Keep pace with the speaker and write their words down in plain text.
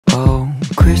Oh,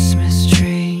 Christmas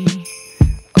tree,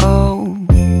 oh,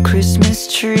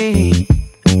 Christmas tree.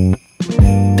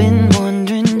 Been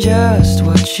wondering just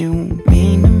what you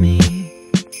mean to me.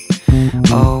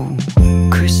 Oh,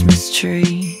 Christmas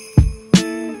tree.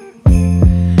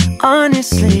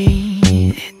 Honestly,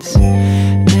 it's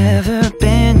never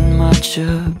been much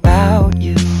about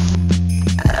you.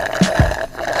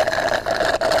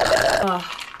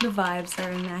 The vibes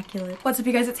are immaculate. What's up,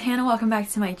 you guys? It's Hannah. Welcome back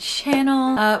to my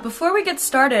channel. Before we get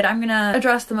started, I'm gonna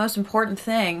address the most important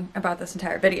thing about this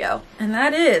entire video, and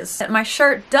that is that my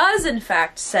shirt does in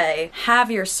fact say, "Have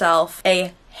yourself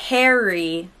a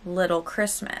hairy little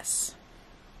Christmas."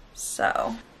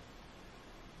 So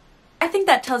I think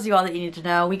that tells you all that you need to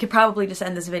know. We could probably just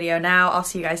end this video now. I'll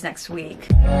see you guys next week.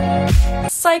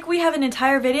 Psych, we have an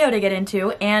entire video to get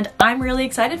into, and I'm really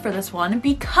excited for this one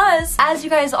because, as you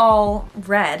guys all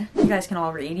read, you guys can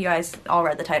all read, you guys all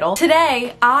read the title.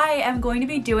 Today, I am going to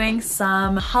be doing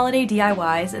some holiday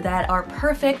DIYs that are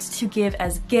perfect to give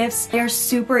as gifts. They're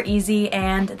super easy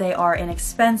and they are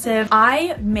inexpensive.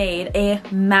 I made a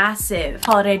massive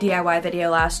holiday DIY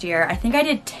video last year. I think I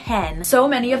did 10. So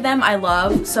many of them I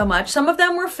love so much. Some of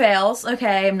them were fails,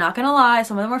 okay, I'm not gonna lie,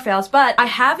 some of them were fails, but I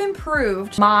have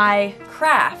improved my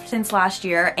craft since last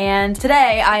year, and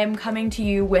today I am coming to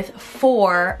you with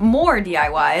 4 more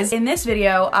DIYs. In this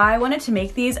video, I wanted to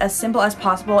make these as simple as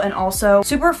possible and also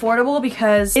super affordable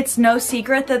because it's no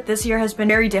secret that this year has been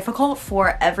very difficult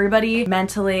for everybody,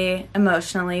 mentally,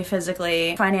 emotionally,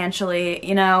 physically, financially,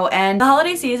 you know, and the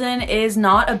holiday season is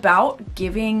not about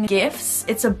giving gifts,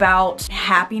 it's about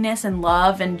happiness and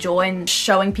love and joy and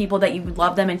showing people that you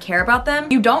love them and care about them.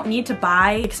 You don't need to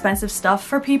buy expensive stuff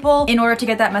for people in order to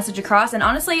get that message across. And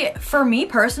honestly, for me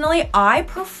personally, I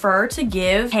prefer to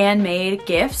give handmade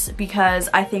gifts because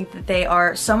I think that they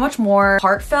are so much more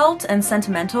heartfelt and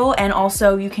sentimental, and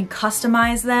also you can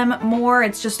customize them more.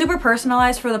 It's just super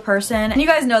personalized for the person. And you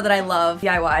guys know that I love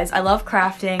DIYs, I love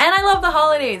crafting, and I love the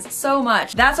holidays so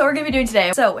much. That's what we're gonna be doing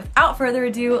today. So without further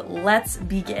ado, let's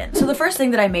begin. So the first thing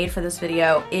that I made for this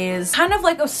video is kind of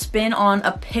like a spin on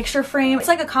a picture frame. It's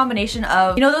like a combination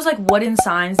of, you know, those like wooden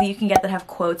signs that you can get that have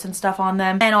quotes and stuff on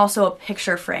them, and also a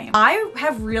picture frame. I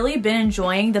have really been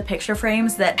enjoying the picture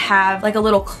frames that have like a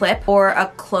little clip or a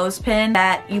clothespin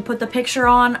that you put the picture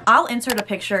on. I'll insert a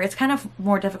picture. It's kind of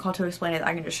more difficult to explain it.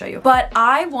 I can just show you. But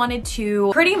I wanted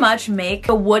to pretty much make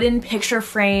a wooden picture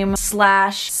frame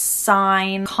slash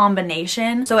sign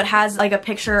combination. So it has like a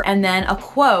picture and then a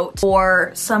quote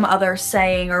or some other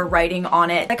saying or writing on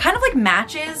it that kind of like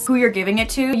matches who you're giving it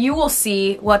to. You will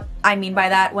see what I mean by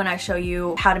that when I show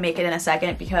you how to make it in a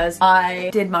second, because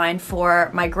I did mine for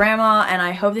my grandma and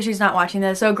I hope that she's not watching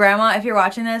this. So grandma, if you're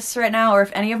watching this right now, or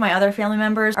if any of my other family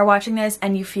members are watching this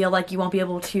and you feel like you won't be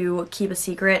able to keep a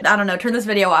secret, I don't know, turn this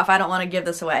video off. I don't want to give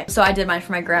this away. So I did mine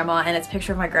for my grandma, and it's a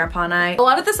picture of my grandpa and I. A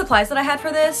lot of the supplies that I had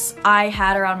for this, I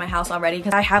had around my house already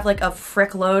because I have like a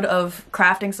frick load of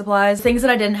crafting supplies. Things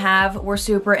that I didn't have were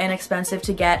super inexpensive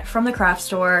to get from the craft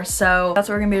store. So that's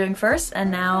what we're gonna be doing first. And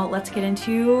now let's get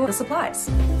into the supplies.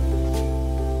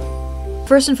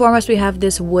 First and foremost, we have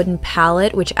this wooden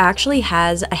palette, which actually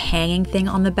has a hanging thing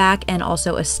on the back and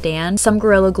also a stand, some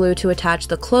Gorilla Glue to attach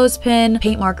the clothespin,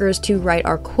 paint markers to write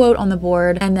our quote on the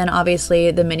board, and then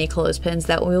obviously the mini clothespins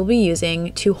that we will be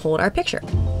using to hold our picture.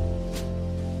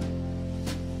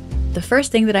 The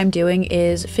first thing that I'm doing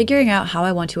is figuring out how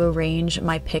I want to arrange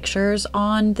my pictures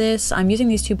on this. I'm using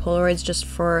these 2 Polaroids just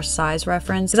for size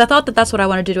reference because I thought that that's what I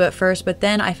wanted to do at first, but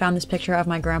then I found this picture of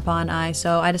my grandpa and I,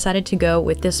 so I decided to go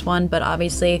with this one. But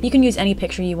obviously you can use any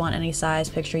picture you want, any size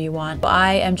picture you want.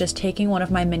 I am just taking one of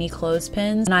my mini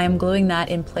clothespins and I am gluing that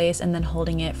in place and then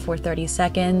holding it for 30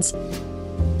 seconds.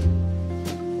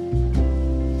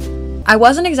 I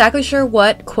wasn't exactly sure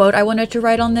what quote I wanted to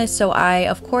write on this, so I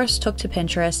of course took to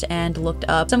Pinterest and looked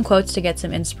up some quotes to get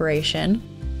some inspiration.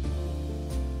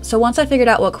 So once I figured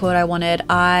out what quote I wanted,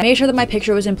 I made sure that my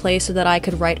picture was in place so that I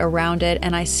could write around it,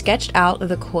 and I sketched out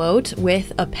the quote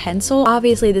with a pencil.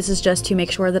 Obviously this is just to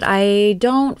make sure that I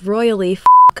don't royally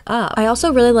up. I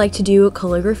also really like to do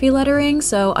calligraphy lettering,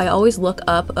 so I always look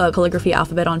up a calligraphy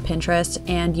alphabet on Pinterest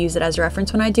and use it as a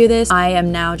reference when I do this. I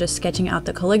am now just sketching out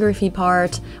the calligraphy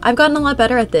part. I've gotten a lot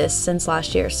better at this since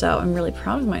last year, so I'm really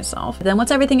proud of myself. Then once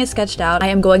everything is sketched out, I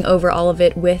am going over all of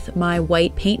it with my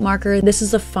white paint marker. This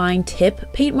is a fine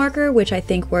tip paint marker, which I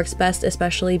think works best,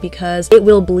 especially because it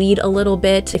will bleed a little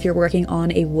bit if you're working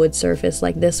on a wood surface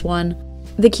like this one.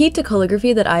 The key to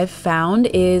calligraphy that I've found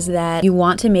is that you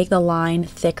want to make the line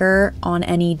thicker on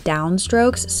any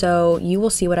downstrokes, so you will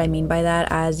see what I mean by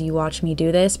that as you watch me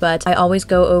do this, but I always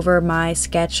go over my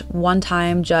sketch one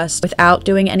time just without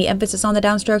doing any emphasis on the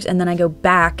downstrokes, and then I go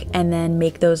back and then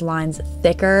make those lines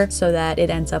thicker so that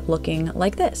it ends up looking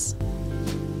like this.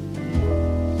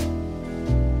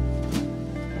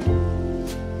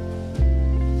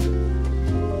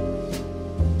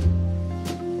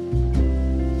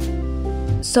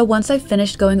 So once I've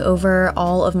finished going over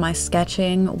all of my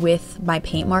sketching with my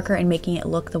paint marker and making it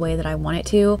look the way that I want it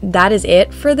to, that is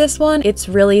it for this one. It's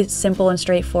really simple and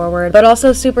straightforward, but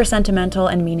also super sentimental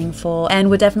and meaningful, and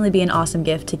would definitely be an awesome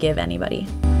gift to give anybody.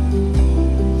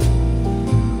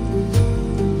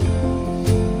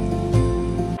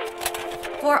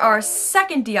 For our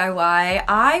second DIY,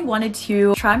 I wanted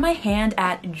to try my hand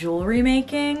at jewelry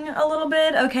making a little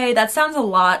bit. Okay, that sounds a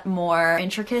lot more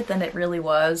intricate than it really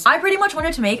was. I pretty much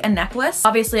wanted to make a necklace,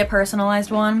 obviously a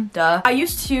personalized one, duh. I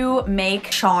used to make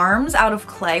charms out of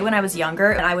clay when I was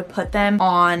younger, and I would put them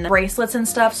on bracelets and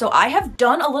stuff, so I have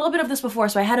done a little bit of this before,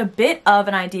 so I had a bit of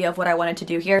an idea of what I wanted to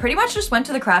do here. Pretty much just went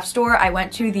to the craft store. I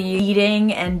went to the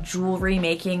beading and jewelry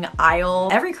making aisle.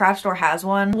 Every craft store has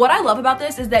one. What I love about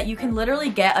this is that you can literally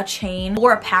get a chain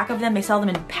or a pack of them. They sell them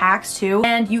in packs too,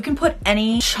 and you can put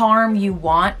any charm you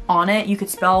want on it. You could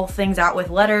spell things out with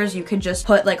letters. You could just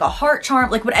put like a heart charm,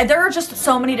 like what, there are just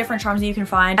so many different charms that you can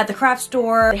find at the craft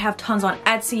store. They have tons on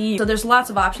Etsy, so there's lots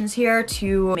of options here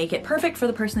to make it perfect for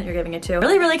the person that you're giving it to.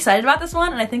 Really excited about this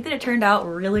one, and I think that it turned out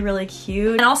really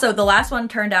cute. And also the last one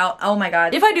turned out, oh my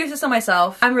god, if I do this on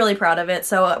myself, I'm really proud of it.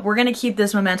 So we're gonna keep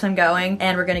this momentum going,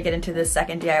 and we're gonna get into this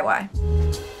second DIY.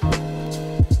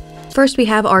 First we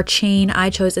have our chain. I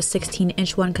chose a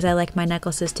 16-inch one because I like my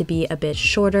necklaces to be a bit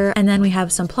shorter. And then we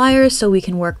have some pliers so we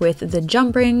can work with the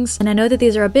jump rings. And I know that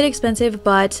these are a bit expensive,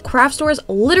 but craft stores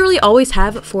literally always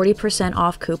have 40%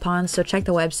 off coupons, so check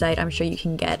the website. I'm sure you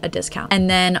can get a discount. And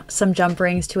then some jump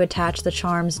rings to attach the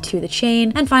charms to the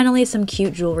chain. And finally, some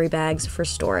cute jewelry bags for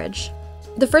storage.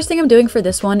 The first thing I'm doing for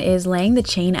this one is laying the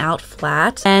chain out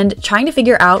flat and trying to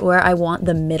figure out where I want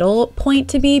the middle point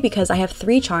to be, because I have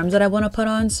 3 charms that I want to put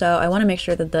on, so I want to make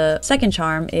sure that the second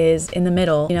charm is in the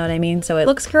middle, you know what I mean? So it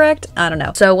looks correct? I don't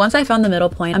know. So once I found the middle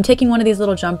point, I'm taking one of these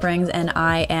little jump rings and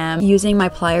I am using my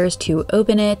pliers to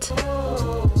open it.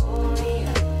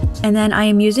 And then I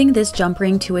am using this jump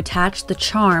ring to attach the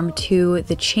charm to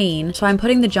the chain. So I'm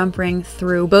putting the jump ring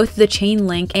through both the chain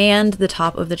link and the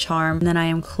top of the charm. And then I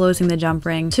am closing the jump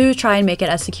ring to try and make it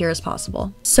as secure as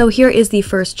possible. So here is the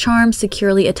first charm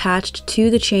securely attached to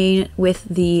the chain with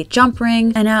the jump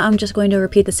ring. And now I'm just going to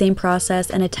repeat the same process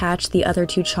and attach the other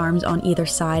 2 charms on either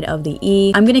side of the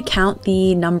E. I'm going to count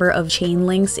the number of chain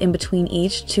links in between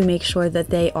each to make sure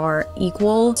that they are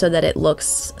equal so that it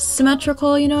looks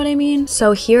symmetrical, you know what I mean?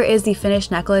 So here is the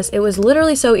finished necklace. It was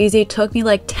literally so easy. It took me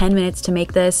like 10 minutes to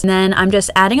make this. And then I'm just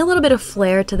adding a little bit of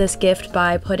flair to this gift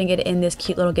by putting it in this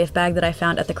cute little gift bag that I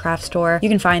found at the craft store. You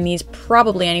can find these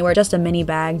probably anywhere, just a mini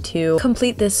bag to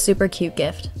complete this super cute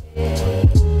gift.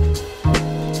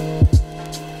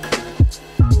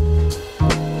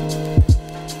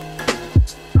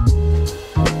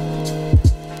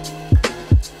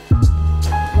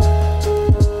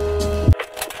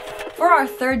 Our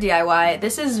third DIY,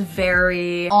 this is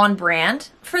very on brand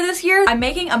for this year. I'm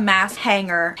making a mask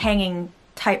hanging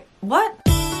type, what?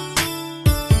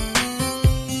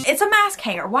 It's a mask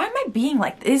hanger. Why am I being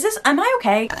like this? Am I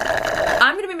okay?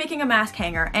 I'm gonna be making a mask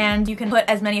hanger, and you can put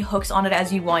as many hooks on it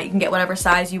as you want. You can get whatever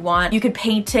size you want. You could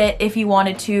paint it if you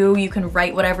wanted to. You can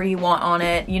write whatever you want on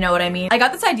it. You know what I mean? I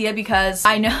got this idea because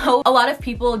I know a lot of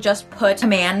people just put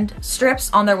command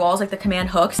strips on their walls, like the command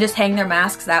hooks, just hang their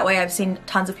masks that way. I've seen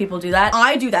tons of people do that.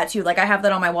 I do that too. Like, I have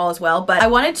that on my wall as well, but I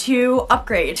wanted to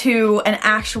upgrade to an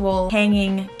actual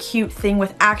hanging cute thing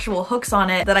with actual hooks on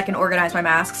it that I can organize my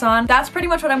masks on. That's pretty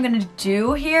much what I'm gonna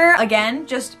do here. Again,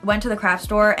 just went to the craft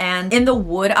store, and in the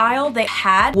wood aisle they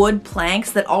had wood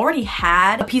planks that already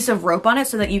had a piece of rope on it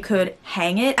so that you could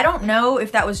hang it. I don't know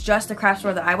if that was just the craft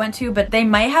store that I went to, but they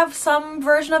might have some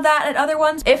version of that at other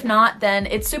ones. If not, then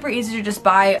it's super easy to just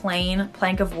buy a plain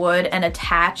plank of wood and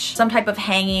attach some type of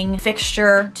hanging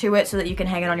fixture to it so that you can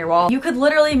hang it on your wall. You could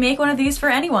literally make one of these for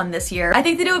anyone this year. I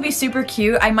think that it would be super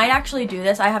cute. I might actually do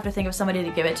this. I have to think of somebody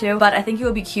to give it to, but I think it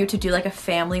would be cute to do like a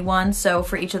family one. So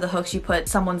for each of the hooks you put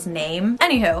someone's name.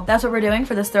 Anywho, that's what we're doing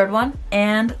for this third one,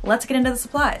 and let's get into the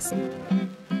supplies.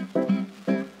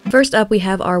 First up, we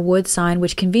have our wood sign,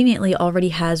 which conveniently already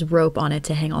has rope on it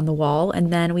to hang on the wall.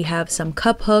 And then we have some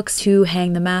cup hooks to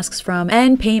hang the masks from,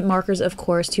 and paint markers, of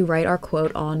course, to write our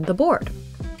quote on the board.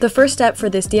 The first step for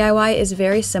this DIY is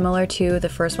very similar to the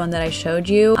first one that I showed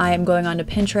you. I am going onto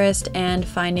Pinterest and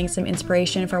finding some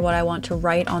inspiration for what I want to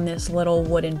write on this little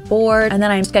wooden board. And then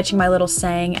I'm sketching my little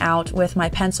saying out with my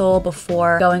pencil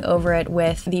before going over it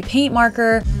with the paint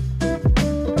marker.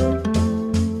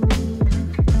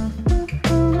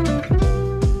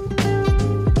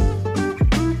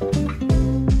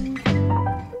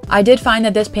 I did find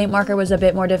that this paint marker was a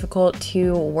bit more difficult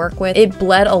to work with. It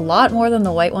bled a lot more than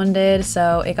the white one did,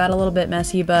 so it got a little bit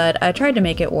messy, but I tried to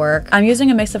make it work. I'm using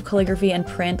a mix of calligraphy and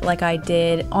print like I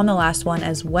did on the last one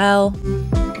as well.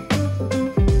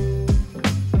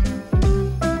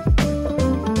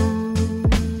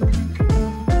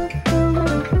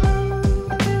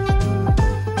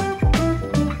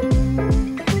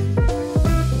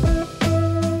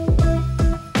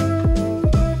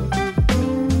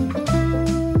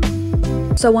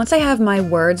 So once I have my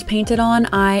words painted on,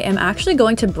 I am actually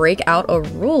going to break out a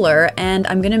ruler and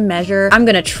I'm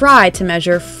gonna try to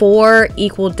measure 4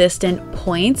 equal distant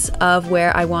points of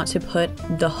where I want to put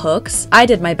the hooks. I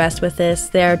did my best with this.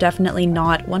 They're definitely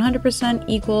not 100%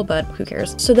 equal, but who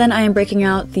cares? So then I am breaking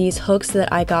out these hooks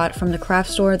that I got from the craft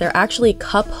store. They're actually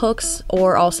cup hooks,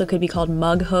 or also could be called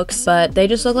mug hooks, but they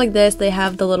just look like this. They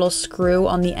have the little screw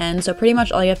on the end, so pretty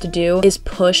much all you have to do is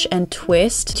push and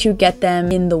twist to get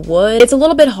them in the wood. It's a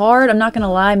little bit hard, I'm not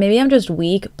gonna lie. Maybe I'm just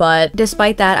weak, but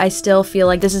despite that, I still feel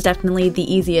like this is definitely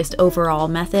the easiest overall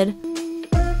method.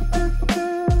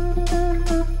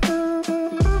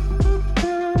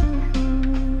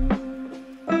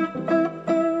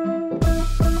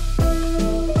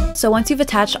 So once you've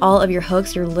attached all of your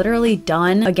hooks, you're literally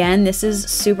done. Again, this is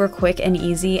super quick and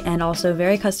easy and also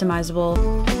very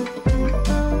customizable.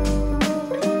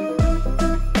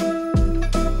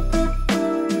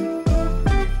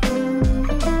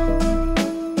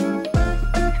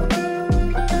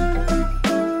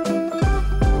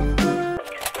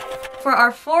 For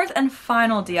our fourth and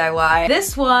final DIY,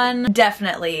 this one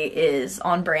definitely is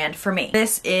on brand for me.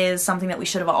 This is something that we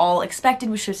should have all expected.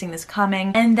 We should have seen this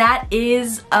coming, and that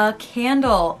is a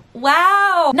candle.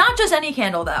 Wow! Not just any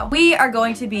candle though. We are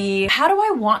going to be, how do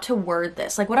I want to word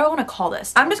this? Like, what do I want to call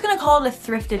this? I'm just gonna call it a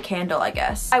thrifted candle, I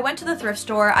guess. I went to the thrift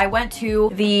store, I went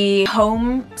to the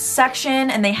home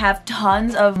section, and they have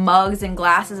tons of mugs and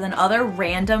glasses and other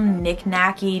random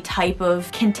knick-knacky type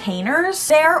of containers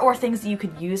there, or things that you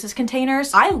could use as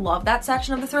containers. I love that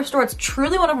section of the thrift store. It's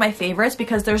truly one of my favorites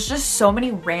because there's just so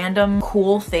many random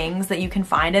cool things that you can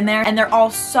find in there, and they're all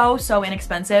so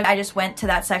inexpensive. I just went to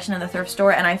that section of the thrift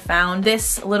store and I found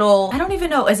this little, I don't even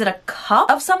know, is it a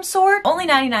cup of some sort? Only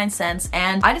 99 cents,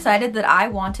 and I decided that I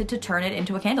wanted to turn it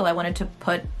into a candle. I wanted to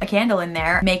put a candle in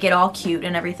there, make it all cute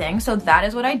and everything, so that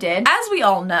is what I did. As we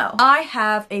all know, I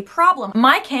have a problem.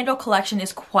 My candle collection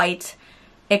is quite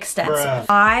extensive. Bruh.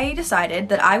 I decided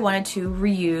that I wanted to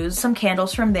reuse some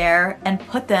candles from there and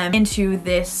put them into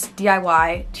this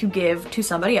DIY to give to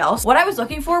somebody else. What I was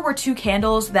looking for were 2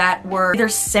 candles that were either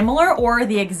similar or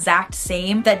the exact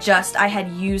same, that just I had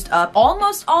used up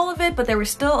almost all of it, but there was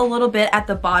still a little bit at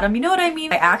the bottom. You know what I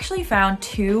mean? I actually found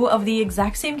 2 of the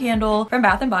exact same candle from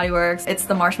Bath & Body Works. It's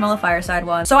the Marshmallow Fireside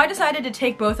one. So I decided to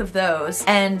take both of those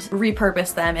and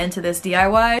repurpose them into this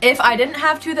DIY. If I didn't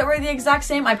have 2 that were the exact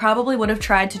same, I probably would have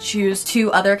tried to choose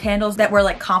 2 other candles that were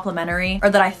like complementary, or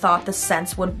that I thought the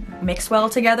scents would mix well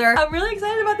together. I'm really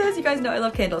excited about this. You guys know I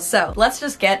love candles, so let's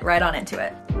just get right on into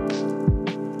it.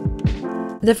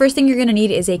 The first thing you're gonna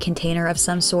need is a container of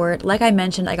some sort. Like I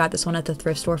mentioned, I got this one at the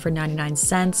thrift store for 99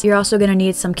 cents. You're also gonna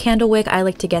need some candle wick. I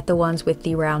like to get the ones with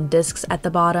the round discs at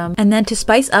the bottom. And then to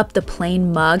spice up the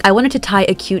plain mug, I wanted to tie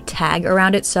a cute tag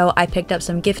around it, so I picked up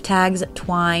some gift tags,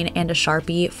 twine, and a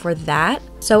Sharpie for that.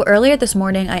 So earlier this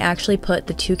morning, I actually put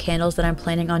the 2 candles that I'm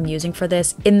planning on using for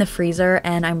this in the freezer,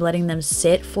 and I'm letting them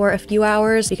sit for a few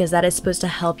hours because that is supposed to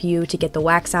help you to get the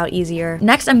wax out easier.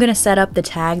 Next, I'm gonna set up the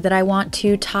tag that I want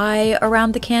to tie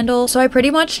around the candle. So I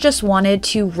pretty much just wanted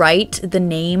to write the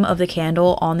name of the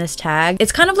candle on this tag.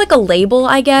 It's kind of like a label,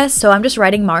 I guess, so I'm just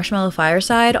writing Marshmallow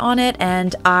Fireside on it,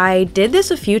 and I did this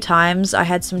a few times. I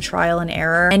had some trial and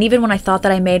error, and even when I thought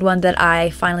that I made one that I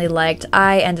finally liked,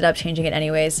 I ended up changing it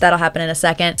anyways. That'll happen in a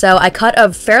second. So I cut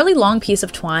a fairly long piece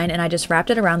of twine and I just wrapped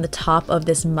it around the top of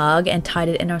this mug and tied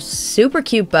it in a super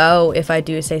cute bow, if I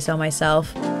do say so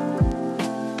myself.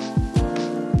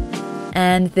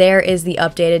 And there is the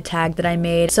updated tag that I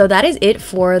made. So that is it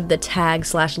for the tag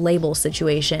 / label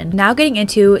situation. Now getting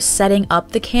into setting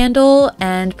up the candle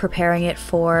and preparing it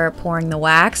for pouring the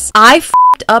wax. I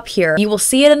f***ed tucked up here. You will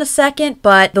see it in a second,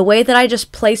 but the way that I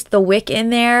just placed the wick in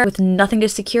there with nothing to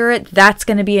secure it, that's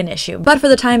gonna be an issue. But for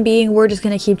the time being, we're just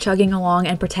gonna keep chugging along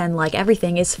and pretend like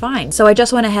everything is fine. So I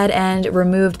just went ahead and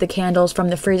removed the candles from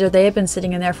the freezer. They have been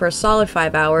sitting in there for a solid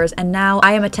 5 hours, and now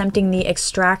I am attempting the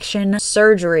extraction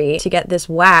surgery to get this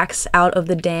wax out of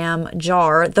the damn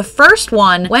jar. The first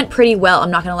one went pretty well,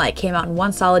 I'm not gonna lie. It came out in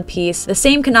one solid piece. The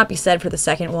same cannot be said for the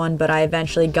second one, but I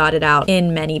eventually got it out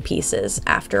in many pieces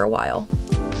after a while.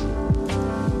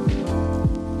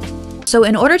 So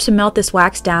in order to melt this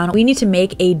wax down, we need to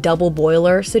make a double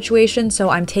boiler situation. So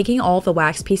I'm taking all of the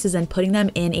wax pieces and putting them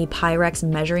in a Pyrex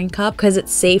measuring cup because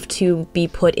it's safe to be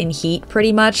put in heat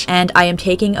pretty much. And I am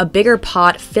taking a bigger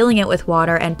pot, filling it with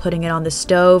water and putting it on the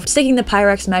stove, sticking the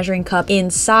Pyrex measuring cup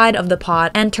inside of the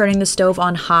pot and turning the stove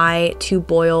on high to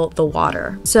boil the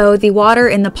water. So the water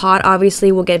in the pot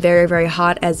obviously will get very, very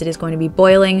hot as it is going to be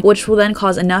boiling, which will then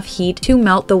cause enough heat to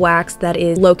melt the wax that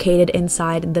is located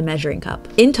inside the measuring cup.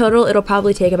 In total, it'll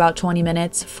probably take about 20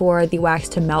 minutes for the wax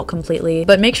to melt completely,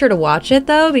 but make sure to watch it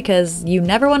though, because you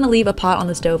never want to leave a pot on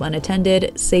the stove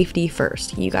unattended. Safety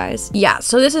first, you guys. Yeah,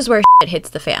 so this is where shit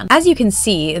hits the fan. As you can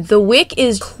see, the wick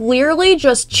is clearly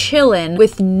just chilling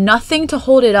with nothing to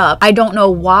hold it up. I don't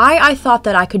know why I thought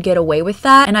that I could get away with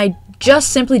that, and I just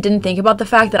simply didn't think about the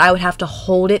fact that I would have to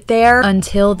hold it there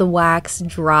until the wax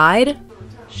dried.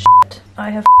 Shit, I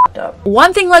have f***ed up.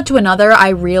 One thing led to another. I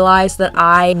realized that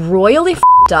I royally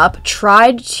f***ed up,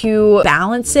 tried to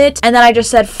balance it, and then I just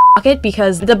said fuck it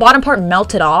because the bottom part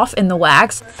melted off in the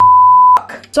wax.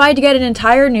 So I had to get an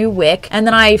entire new wick, and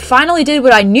then I finally did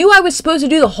what I knew I was supposed to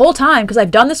do the whole time because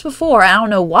I've done this before. I don't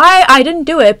know why I didn't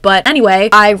do it, but anyway,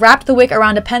 I wrapped the wick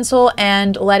around a pencil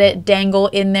and let it dangle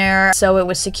in there so it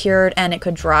was secured and it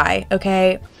could dry,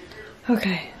 okay?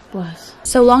 Okay, bless.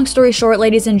 So long story short,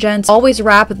 ladies and gents, always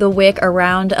wrap the wick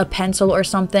around a pencil or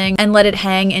something and let it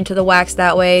hang into the wax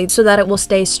that way so that it will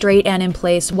stay straight and in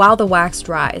place while the wax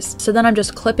dries. So then I'm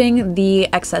just clipping the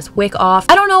excess wick off.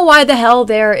 I don't know why the hell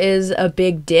there is a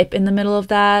big dip in the middle of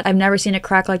that. I've never seen a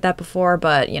crack like that before,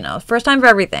 but you know, first time for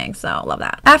everything, so love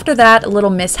that. After that little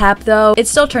mishap though, it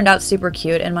still turned out super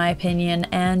cute in my opinion,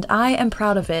 and I am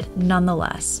proud of it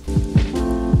nonetheless.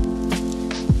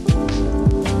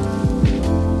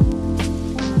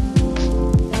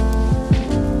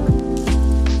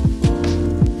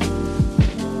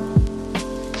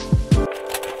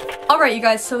 Alright you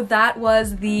guys, so that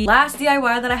was the last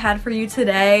DIY that I had for you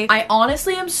today. I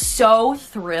honestly am so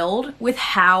thrilled with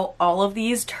how all of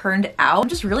these turned out. I'm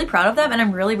just really proud of them, and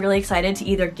I'm really, really excited to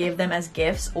either give them as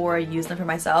gifts or use them for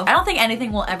myself. I don't think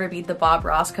anything will ever beat the Bob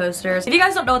Ross coasters. If you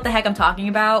guys don't know what the heck I'm talking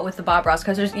about with the Bob Ross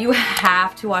coasters, you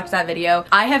have to watch that video.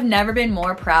 I have never been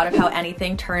more proud of how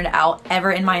anything turned out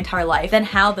ever in my entire life than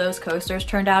how those coasters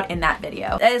turned out in that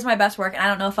video. That is my best work, and I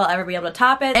don't know if I'll ever be able to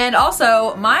top it. And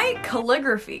also, my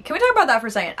calligraphy. Can we talk about that for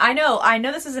a second? I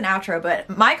know this is an outro, but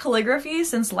my calligraphy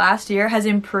since last year has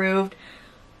improved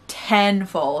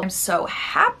tenfold. I'm so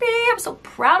happy. I'm so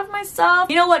proud of myself.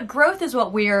 You know what? Growth is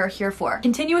what we're here for.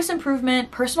 Continuous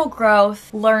improvement, personal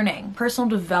growth, learning, personal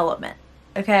development.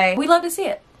 Okay? We love to see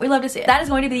it. We love to see it. That is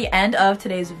going to be the end of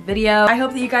today's video. I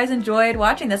hope that you guys enjoyed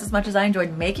watching this as much as I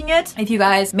enjoyed making it. If you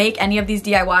guys make any of these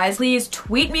DIYs, please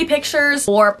tweet me pictures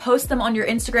or post them on your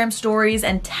Instagram stories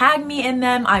and tag me in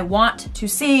them. I want to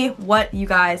see what you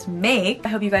guys make. I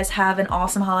hope you guys have an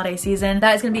awesome holiday season.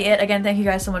 That is gonna be it. Again, thank you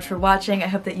guys so much for watching. I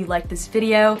hope that you liked this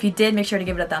video. If you did, make sure to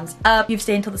give it a thumbs up. If you've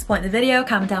stayed until this point in the video,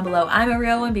 comment down below I'm a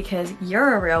real one because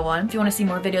you're a real one. If you want to see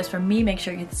more videos from me, make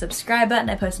sure you hit the subscribe button.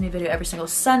 I post a new video every single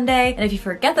Sunday. And if you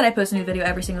forget that I post a new video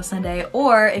every single Sunday,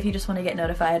 or if you just want to get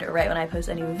notified right when I post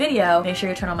a new video, make sure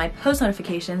you turn on my post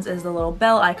notifications as the little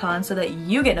bell icon so that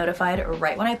you get notified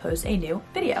right when I post a new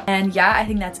video. And yeah, I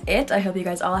think that's it. I hope you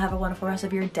guys all have a wonderful rest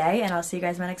of your day, and I'll see you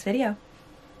guys in my next video.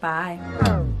 Bye.